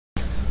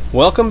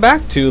Welcome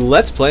back to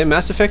Let's Play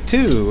Mass Effect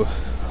 2.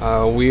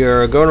 We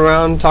are going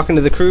around talking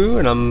to the crew,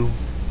 and I'm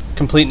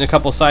completing a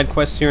couple side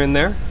quests here and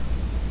there.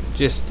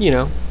 Just, you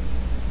know,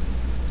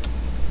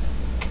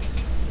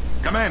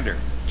 Commander,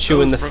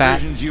 chewing the fat. The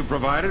provisions you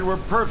provided were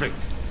perfect.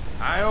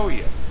 I owe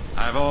you.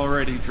 I've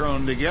already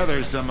thrown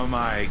together some of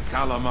my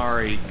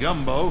calamari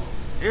gumbo.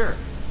 Here,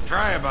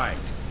 try a bite.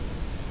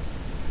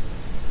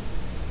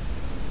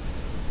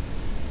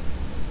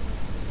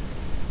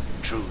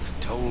 Truth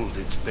told,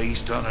 it's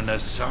based on an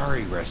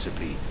Asari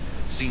recipe.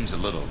 Seems a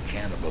little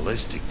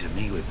cannibalistic to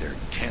me with their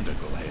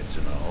tentacle heads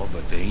and all,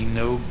 but they ain't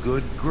no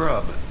good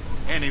grub.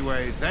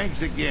 Anyway,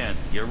 thanks again.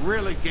 You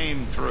really came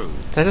through.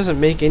 That doesn't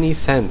make any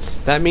sense.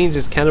 That means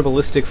it's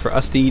cannibalistic for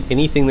us to eat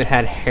anything that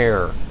had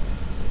hair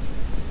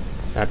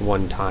at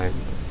one time.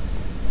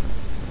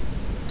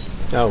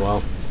 Oh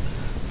well.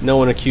 No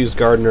one accused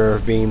Gardner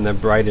of being the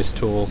brightest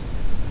tool.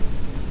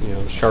 You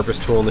know, the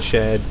sharpest tool in the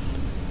shed.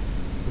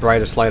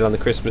 Brightest light on the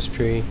Christmas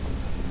tree.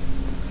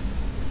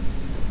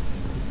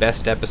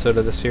 Best episode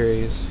of the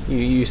series.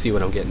 You see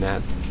what I'm getting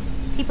at.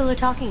 People are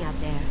talking out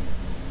there,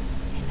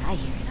 and I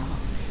hear it all.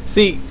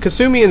 See,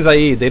 Kasumi and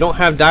Zieed, they don't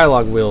have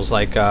dialogue wheels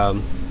like a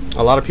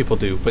lot of people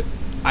do, but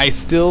I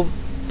still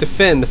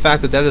defend the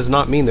fact that that does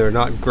not mean they're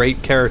not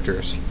great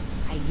characters.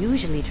 I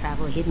usually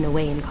travel hidden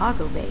away in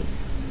cargo bays.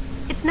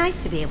 It's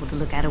nice to be able to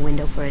look out a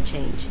window for a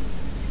change.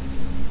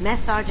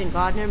 Mess Sergeant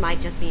Gardner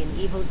might just be an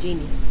evil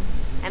genius.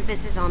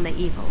 Emphasis on the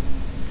evil.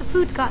 The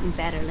food's gotten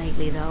better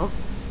lately, though.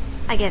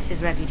 I guess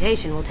his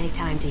reputation will take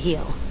time to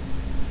heal.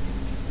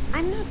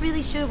 I'm not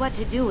really sure what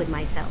to do with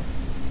myself.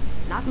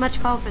 Not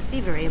much call for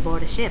thievery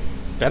aboard a ship.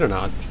 Better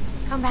not.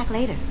 Come back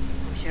later.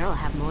 I'm sure I'll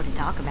have more to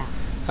talk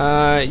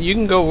about. You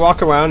can go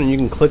walk around and you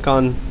can click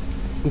on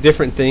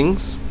different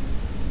things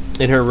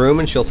in her room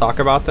and she'll talk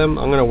about them.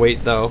 I'm gonna wait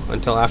though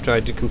until after I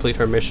do complete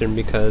her mission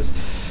because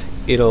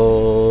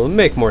it'll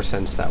make more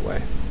sense that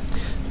way.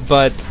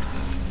 But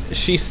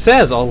she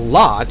says a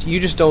lot, you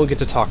just don't get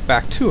to talk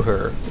back to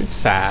her. It's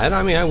sad.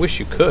 I mean, I wish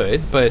you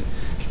could, but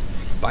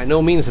by no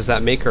means does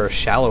that make her a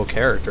shallow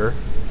character.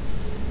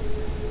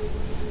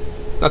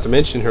 Not to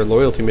mention her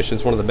loyalty mission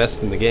is one of the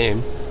best in the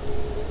game.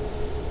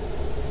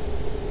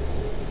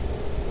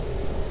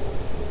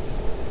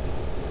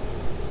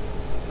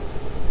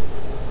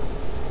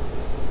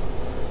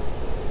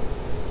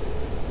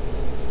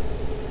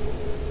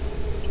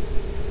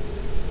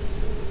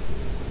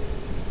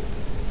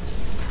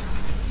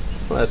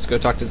 Let's go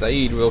talk to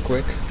Zieed real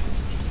quick.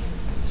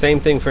 Same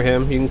thing for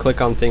him. You can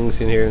click on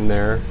things in here and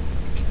there.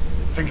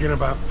 Thinking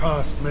about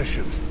past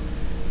missions.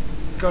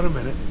 Got a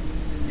minute?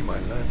 You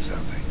might learn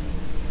something.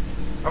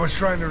 I was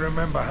trying to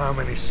remember how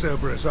many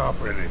Cerberus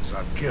operatives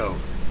I've killed.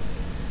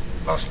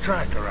 Lost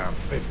track around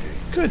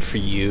 50. Good for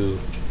you.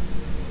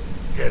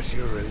 Guess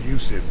your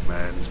elusive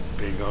man's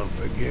big on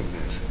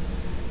forgiveness.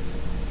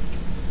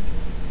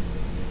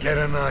 Get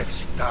a knife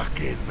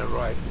stuck in the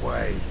right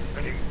way,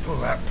 and you can pull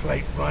that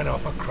plate right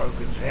off a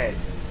Krogan's head.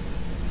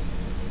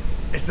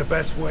 It's the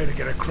best way to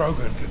get a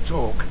Krogan to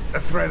talk. The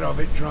threat of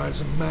it drives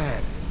them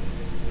mad.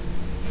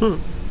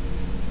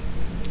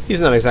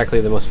 He's not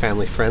exactly the most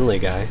family-friendly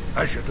guy.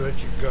 I should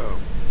let you go.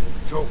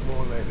 Talk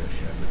more later,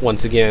 Shepard.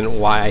 Once again,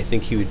 why I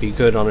think he would be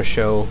good on a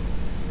show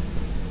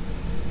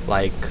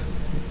like,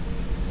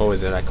 what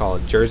was it I call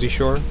it, Jersey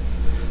Shore?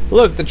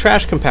 Look, the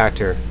trash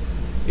compactor.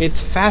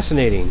 It's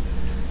fascinating.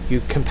 You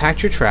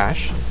compact your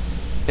trash,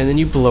 and then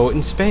you blow it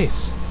in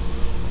space.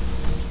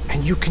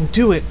 And you can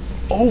do it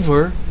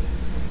over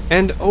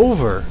and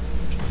over.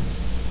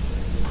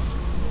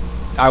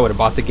 I would have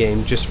bought the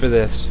game just for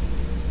this.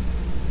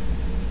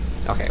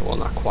 Okay, well,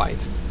 not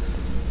quite.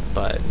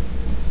 But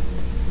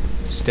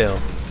still.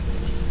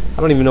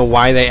 I don't even know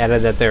why they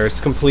added that there. It's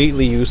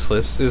completely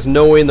useless. There's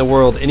no way in the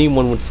world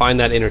anyone would find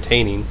that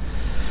entertaining.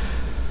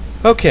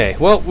 Okay,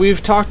 well,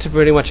 we've talked to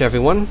pretty much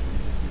everyone.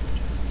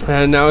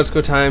 And now it's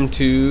go time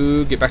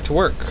to get back to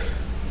work.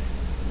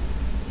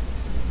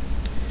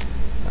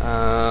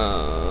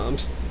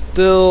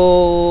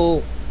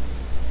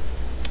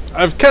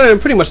 I've kind of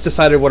pretty much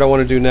decided what I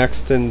want to do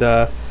next, and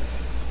I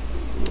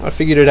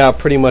figured it out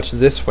pretty much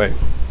this way.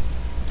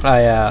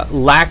 I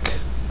lack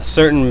a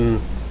certain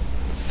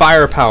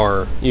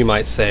firepower, you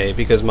might say,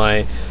 because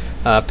my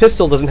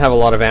pistol doesn't have a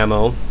lot of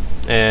ammo,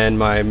 and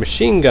my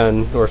machine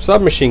gun, or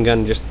submachine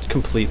gun, just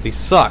completely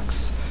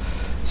sucks.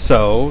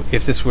 So,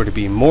 if this were to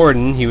be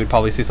Morden, he would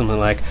probably say something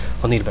like,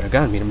 I'll need a better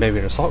gun, maybe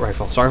an assault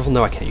rifle. Assault rifle?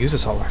 No, I can't use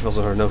assault rifles.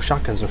 Or no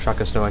shotguns. No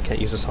shotguns. No, I can't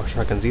use assault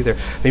shotguns either.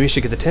 Maybe I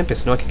should get the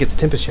Tempest. No, I can get the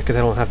Tempest yet because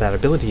I don't have that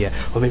ability yet.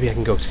 Or maybe I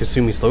can go to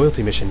Kasumi's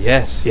loyalty mission.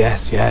 Yes,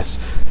 yes, yes.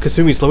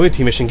 Kasumi's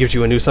loyalty mission gives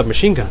you a new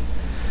submachine gun.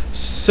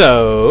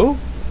 So,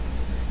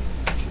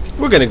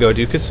 we're going to go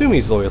do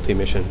Kasumi's loyalty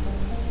mission.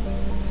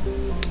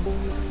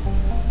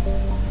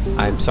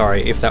 I'm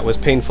sorry if that was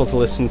painful to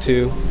listen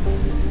to.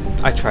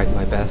 I tried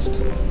my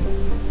best.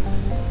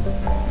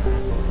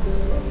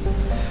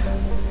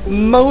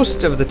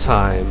 Most of the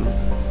time,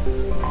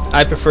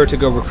 I prefer to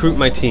go recruit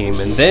my team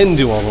and then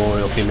do all the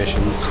loyalty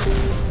missions.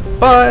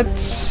 But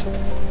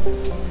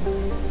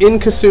in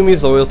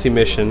Kasumi's loyalty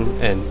mission,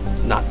 and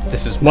not that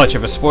this is much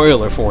of a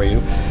spoiler for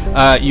you,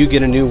 you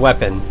get a new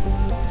weapon.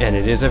 And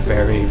it is a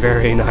very,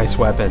 very nice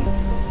weapon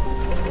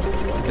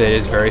that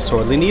is very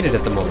sorely needed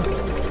at the moment.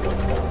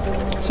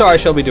 So I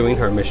shall be doing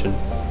her mission.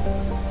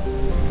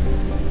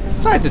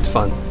 Besides, it's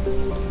fun.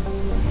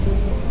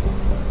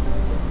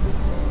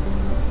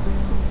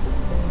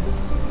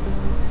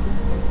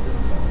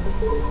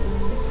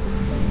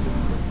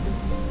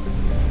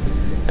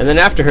 And then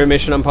after her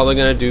mission, I'm probably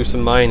going to do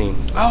some mining.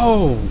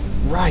 Oh,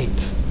 right.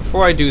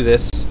 Before I do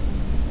this,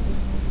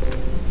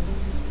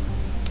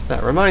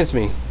 that reminds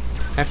me.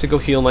 I have to go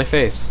heal my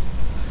face.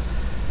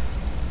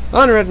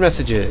 Unread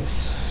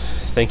messages.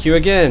 Thank you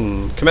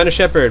again. Commander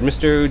Shepard,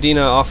 Mr.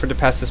 Udina offered to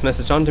pass this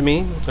message on to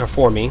me, or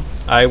for me.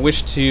 I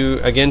wish to,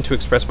 again, to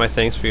express my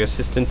thanks for your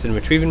assistance in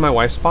retrieving my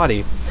wife's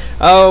body.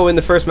 Oh, in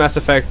the first Mass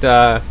Effect,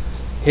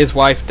 his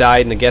wife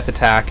died in a Geth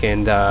attack,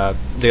 and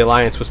the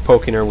Alliance was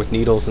poking her with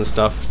needles and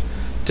stuff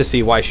to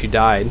see why she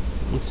died.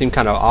 It seemed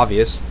kind of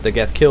obvious. The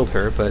Geth killed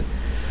her, but...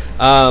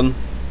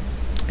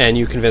 and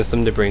you convinced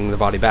them to bring the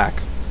body back.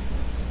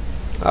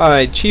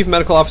 Alright, Chief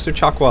Medical Officer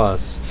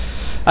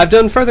Chakwas. I've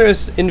done further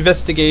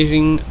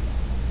investigation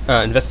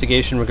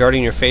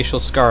regarding your facial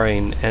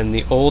scarring, and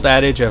the old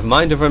adage of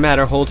mind over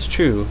matter holds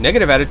true.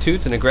 Negative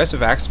attitudes and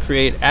aggressive acts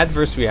create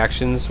adverse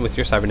reactions with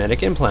your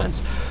cybernetic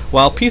implants,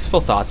 while peaceful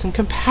thoughts and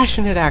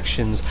compassionate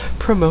actions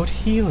promote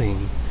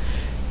healing.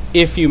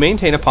 If you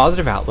maintain a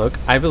positive outlook,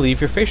 I believe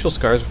your facial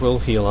scars will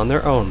heal on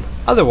their own.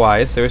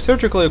 Otherwise, there is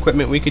surgical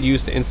equipment we could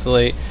use to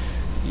insulate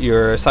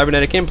your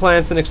cybernetic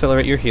implants and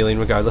accelerate your healing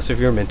regardless of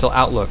your mental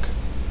outlook.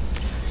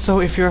 So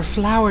if you're a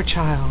flower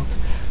child,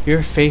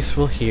 your face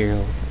will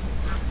heal.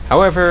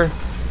 However,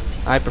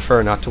 I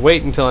prefer not to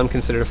wait until I'm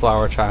considered a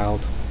flower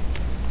child.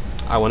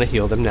 I want to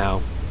heal them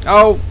now.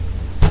 Oh!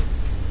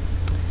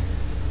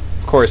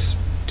 Of course,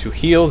 to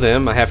heal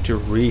them, I have to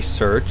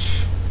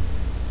research.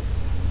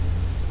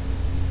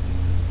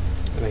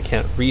 And I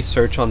can't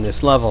research on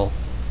this level.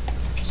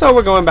 So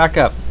we're going back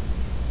up.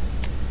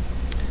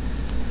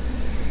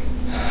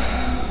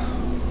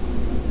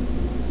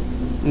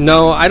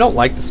 No, I don't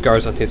like the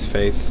scars on his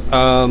face.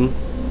 I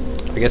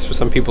guess for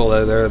some people,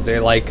 they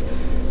like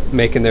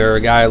making their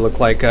guy look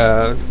like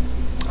a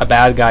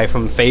bad guy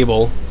from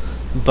Fable,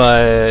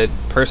 but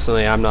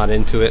personally, I'm not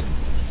into it.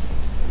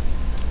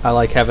 I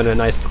like having a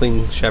nice,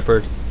 clean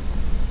Shepherd.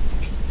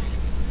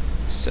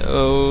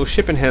 So,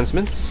 ship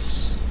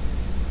enhancements.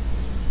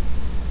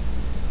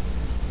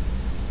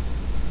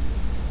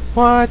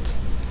 What?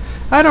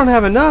 I don't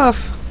have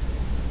enough.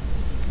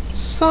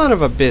 Son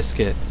of a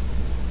biscuit.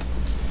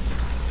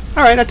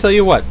 Alright, I tell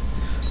you what.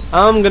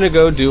 I'm going to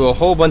go do a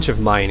whole bunch of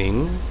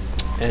mining.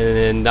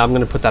 And I'm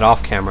going to put that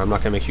off camera. I'm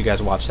not going to make you guys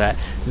watch that.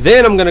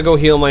 Then I'm going to go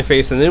heal my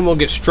face. And then we'll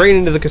get straight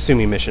into the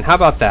Kasumi mission. How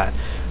about that?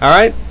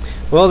 Alright?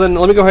 Well then,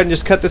 let me go ahead and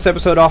just cut this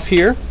episode off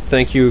here.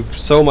 Thank you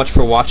so much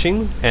for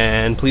watching.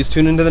 And please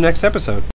tune into the next episode.